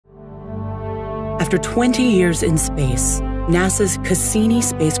After 20 years in space, NASA's Cassini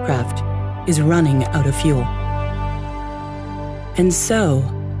spacecraft is running out of fuel. And so,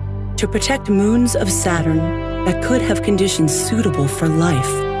 to protect moons of Saturn that could have conditions suitable for life,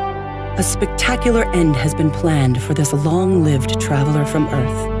 a spectacular end has been planned for this long-lived traveler from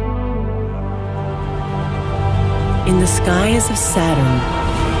Earth. In the skies of Saturn,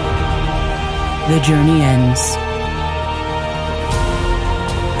 the journey ends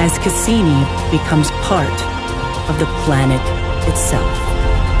as Cassini becomes part of the planet itself.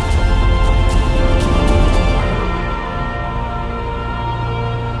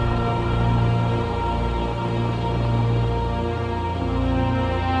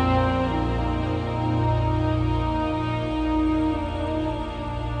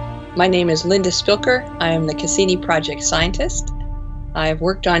 My name is Linda Spilker. I am the Cassini project scientist. I've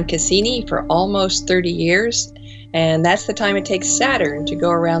worked on Cassini for almost 30 years, and that's the time it takes Saturn to go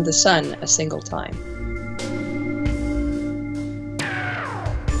around the Sun a single time.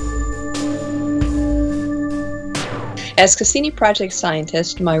 As Cassini project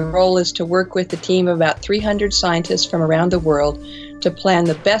scientist, my role is to work with a team of about 300 scientists from around the world to plan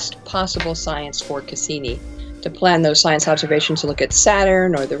the best possible science for Cassini. To plan those science observations to look at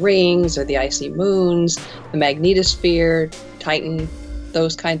Saturn or the rings or the icy moons, the magnetosphere, Titan,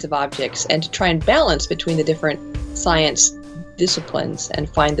 those kinds of objects, and to try and balance between the different science disciplines and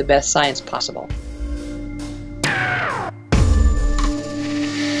find the best science possible.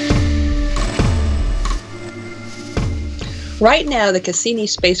 Right now, the Cassini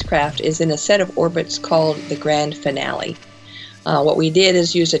spacecraft is in a set of orbits called the Grand Finale. What we did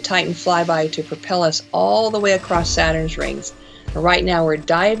is use a Titan flyby to propel us all the way across Saturn's rings. And right now we're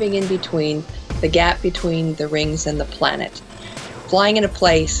diving in between the gap between the rings and the planet, flying in a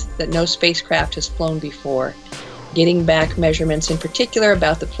place that no spacecraft has flown before, getting back measurements in particular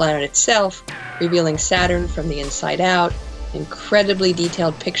about the planet itself, revealing Saturn from the inside out, incredibly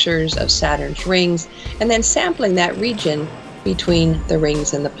detailed pictures of Saturn's rings, and then sampling that region between the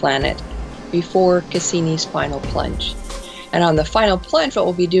rings and the planet before Cassini's final plunge. And on the final plunge, what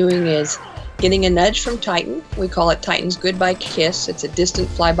we'll be doing is getting a nudge from Titan. We call it Titan's goodbye kiss. It's a distant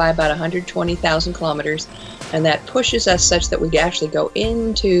flyby about 120,000 kilometers, and that pushes us such that we actually go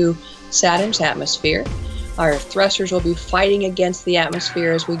into Saturn's atmosphere. Our thrusters will be fighting against the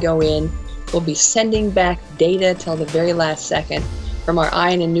atmosphere as we go in. We'll be sending back data till the very last second from our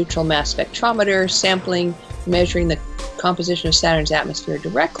ion and neutral mass spectrometer, sampling, measuring the composition of Saturn's atmosphere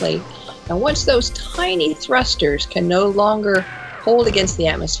directly. And once those tiny thrusters can no longer hold against the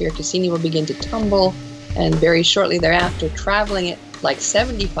atmosphere, Cassini will begin to tumble, and very shortly thereafter, traveling at like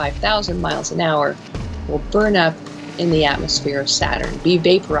 75,000 miles an hour, will burn up in the atmosphere of Saturn, be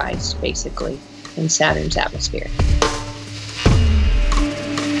vaporized, basically, in Saturn's atmosphere.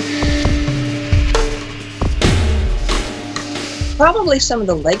 Probably some of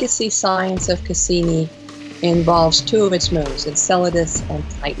the legacy science of Cassini involves two of its moons, Enceladus and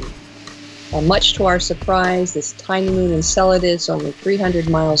Titan. Much to our surprise, this tiny moon Enceladus, only 300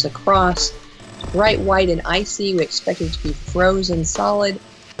 miles across, bright white and icy. We expected it to be frozen solid.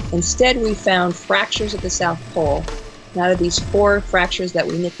 Instead, we found fractures at the South Pole. And out of these 4 fractures that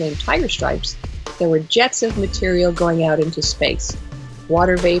we nicknamed tiger stripes, there were jets of material going out into space,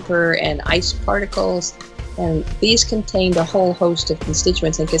 water vapor and ice particles, and these contained a whole host of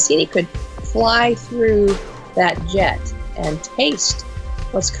constituents. And Cassini could fly through that jet and taste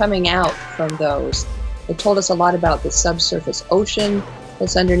what's coming out from those. It told us a lot about the subsurface ocean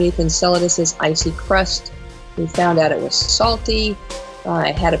that's underneath Enceladus's icy crust. We found out it was salty.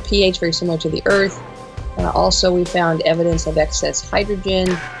 It had a pH very similar to the Earth. Also, we found evidence of excess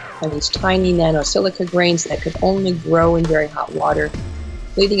hydrogen and these tiny nanosilica grains that could only grow in very hot water,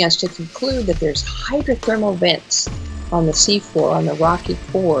 leading us to conclude that there's hydrothermal vents on the seafloor, on the rocky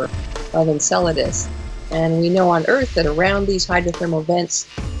core of Enceladus. And we know on Earth that around these hydrothermal vents,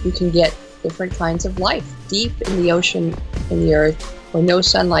 you can get different kinds of life deep in the ocean, in the Earth, where no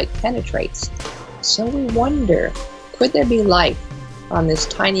sunlight penetrates. So we wonder, could there be life on this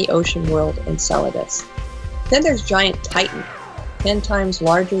tiny ocean world, Enceladus? Then there's giant Titan, 10 times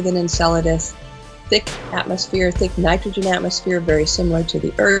larger than Enceladus, thick atmosphere, thick nitrogen atmosphere, very similar to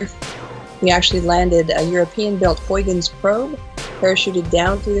the Earth. We actually landed a European-built Huygens probe, parachuted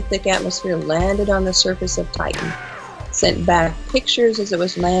down through the thick atmosphere, landed on the surface of Titan, sent back pictures as it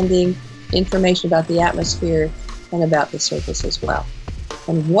was landing, information about the atmosphere and about the surface as well.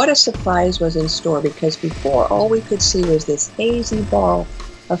 And what a surprise was in store, because before all we could see was this hazy ball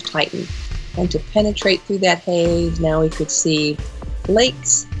of Titan. And to penetrate through that haze, now we could see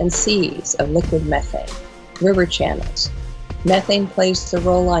lakes and seas of liquid methane, river channels. Methane plays the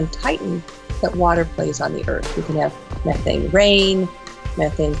role on Titan that water plays on the Earth. We can have methane rain,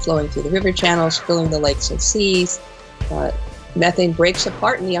 methane flowing through the river channels, filling the lakes and seas. Methane breaks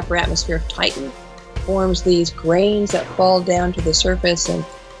apart in the upper atmosphere of Titan, forms these grains that fall down to the surface and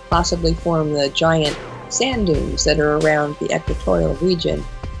possibly form the giant sand dunes that are around the equatorial region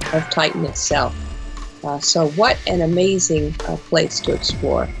of Titan itself. So what an amazing place to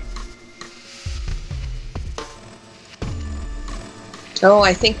explore. Oh,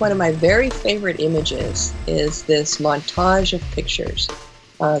 I think one of my very favorite images is this montage of pictures.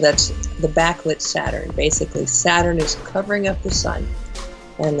 That's the backlit Saturn. Basically, Saturn is covering up the sun,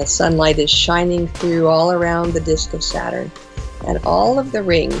 and the sunlight is shining through all around the disk of Saturn. And all of the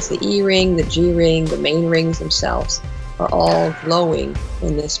rings, the E ring, the G ring, the main rings themselves, are all glowing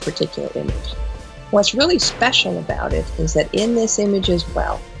in this particular image. What's really special about it is that in this image as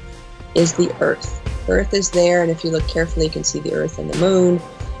well is the Earth. Earth is there, and if you look carefully, you can see the Earth and the Moon.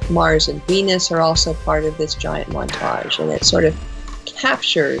 Mars and Venus are also part of this giant montage, and it sort of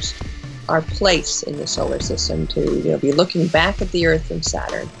captures our place in the solar system to be looking back at the Earth from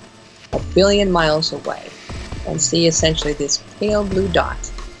Saturn, 1 billion miles away, and see essentially this pale blue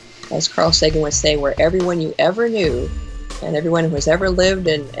dot, as Carl Sagan would say, where everyone you ever knew and everyone who has ever lived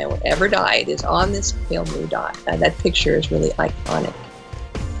and ever died is on this pale blue dot. That picture is really iconic.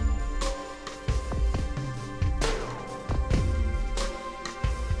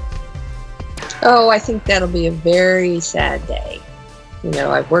 Oh, I think that'll be a very sad day.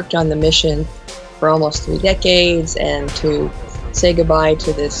 I've worked on the mission for almost 3 decades, and to say goodbye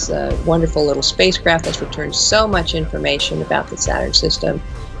to this wonderful little spacecraft that's returned so much information about the Saturn system,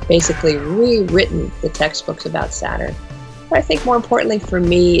 basically rewritten the textbooks about Saturn. But I think more importantly for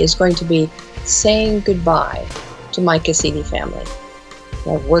me is going to be saying goodbye to my Cassini family.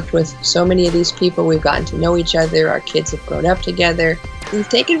 I've worked with so many of these people. We've gotten to know each other. Our kids have grown up together. We've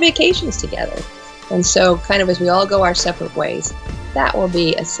taken vacations together. And so kind of as we all go our separate ways, that will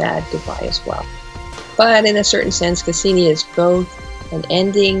be a sad goodbye as well. But in a certain sense, Cassini is both an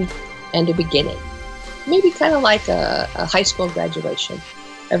ending and a beginning. Maybe kind of like a high school graduation.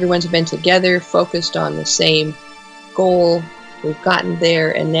 Everyone's been together, focused on the same goal. We've gotten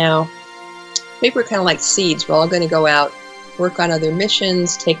there, and now maybe we're kind of like seeds. We're all going to go out, work on other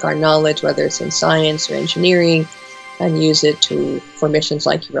missions, take our knowledge, whether it's in science or engineering, and use it for missions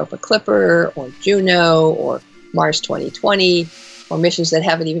like Europa Clipper or Juno or Mars 2020, or missions that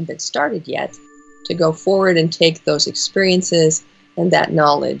haven't even been started yet, to go forward and take those experiences and that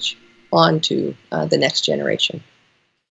knowledge on to the next generation.